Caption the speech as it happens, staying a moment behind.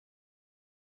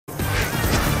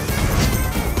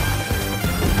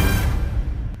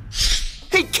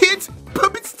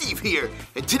here,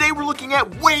 and today we're looking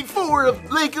at Wave 4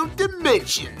 of LEGO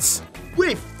Dimensions.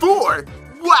 Wave 4?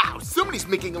 Wow, somebody's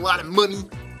making a lot of money.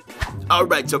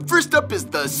 Alright, so first up is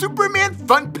the Superman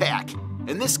Fun Pack.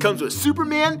 And this comes with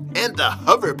Superman and the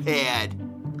hover pad.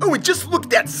 Oh, and just look at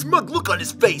that smug look on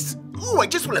his face. Ooh, I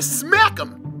just want to smack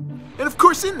him. And of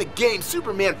course in the game,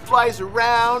 Superman flies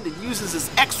around and uses his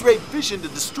X-ray vision to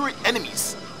destroy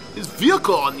enemies. His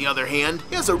vehicle, on the other hand,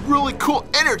 has a really cool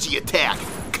energy attack.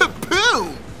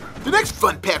 Kaboom! The next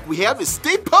fun pack we have is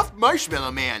Stay Puft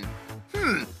Marshmallow Man.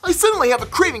 I suddenly have a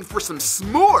craving for some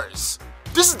s'mores.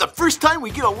 This is the first time we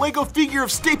get a LEGO figure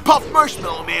of Stay Puft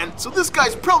Marshmallow Man, so this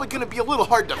guy's probably gonna be a little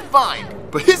hard to find.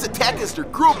 But his attack is to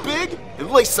grow big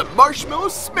and lay some marshmallow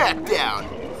smackdown.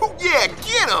 Oh yeah,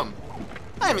 get him!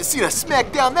 I haven't seen a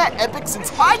smackdown that epic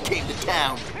since I came to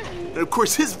town. And of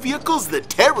course his vehicle's the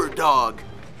Terror Dog.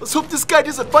 Let's hope this guy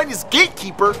doesn't find his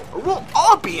gatekeeper, or we'll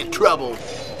all be in trouble.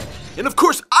 And of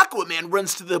course, Aquaman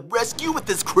runs to the rescue with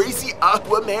his crazy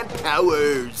Aquaman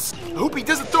powers. I hope he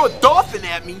doesn't throw a dolphin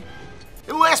at me.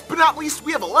 And last but not least,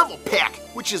 we have a level pack,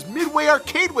 which is Midway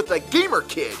Arcade with a Gamer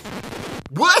Kid.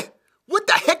 What? What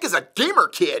the heck is a Gamer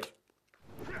Kid?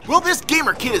 Well, this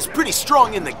Gamer Kid is pretty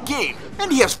strong in the game,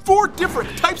 and he has 4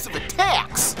 different types of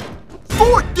attacks.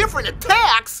 4 different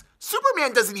attacks?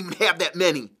 Superman doesn't even have that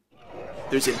many.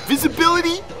 There's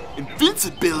invisibility,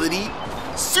 invincibility,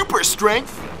 super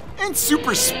strength, and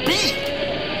super speed.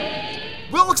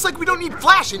 Well, it looks like we don't need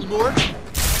Flash anymore.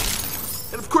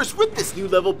 And of course, with this new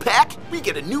level pack, we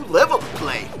get a new level to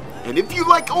play. And if you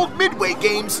like old Midway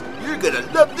games, you're gonna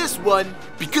love this one,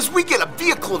 because we get a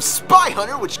vehicle of Spy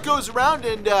Hunter which goes around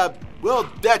and, well,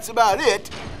 that's about it.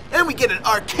 And we get an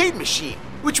arcade machine,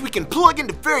 which we can plug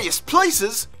into various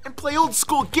places and play old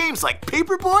school games like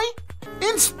Paperboy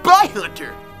and Spy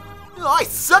Hunter. Oh, I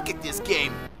suck at this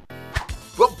game.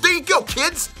 Well, there you go,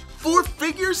 kids. 4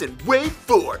 figures in Wave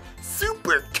 4.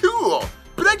 Super cool.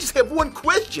 But I just have one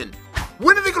question.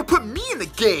 When are they gonna put me in the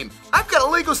game? I've got a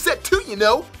LEGO set too, you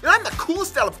know, and I'm the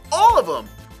coolest out of all of them.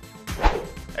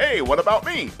 Hey, what about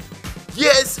me?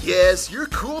 Yes, you're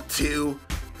cool too.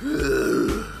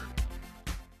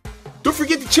 Don't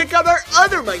forget to check out our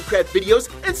other Minecraft videos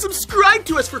and subscribe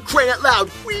to us, for crying out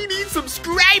loud. We need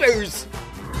subscribers.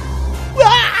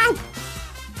 Ah!